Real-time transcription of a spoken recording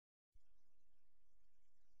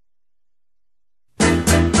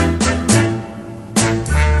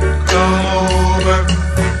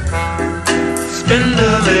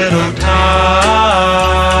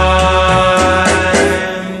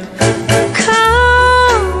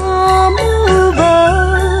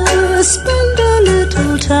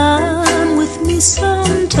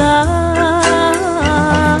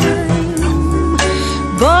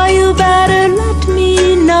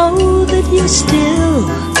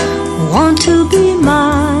want to be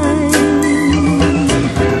mine.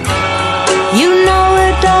 You know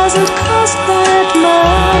it doesn't cost that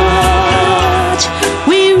much.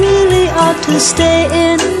 We really ought to stay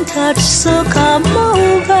in touch, so come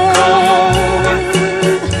over.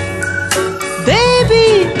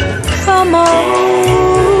 Baby, come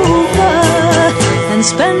over and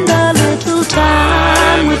spend a little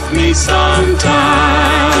time with me sometime.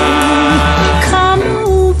 Come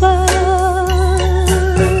over,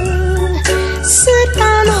 sit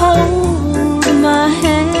and hold my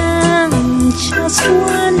hand just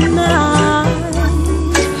one night.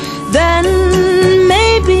 Then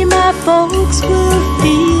maybe my folks will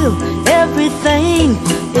feel everything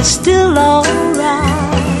is still alright.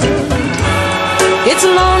 It's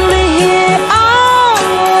lonely here all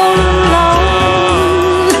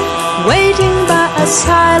alone, waiting by a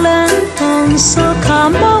silent phone, so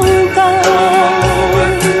come over.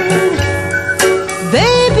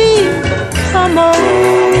 Baby, come over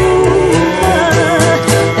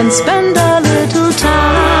and spend a little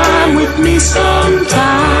time with me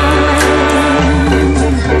sometime.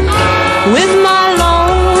 With my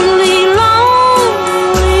lonely,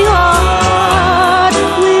 lonely heart,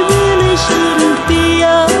 we really shouldn't be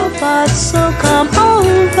apart, so come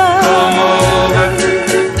over.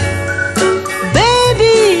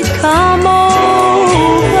 Baby, come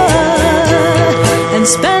over and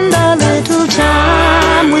spend a little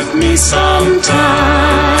time with me sometime.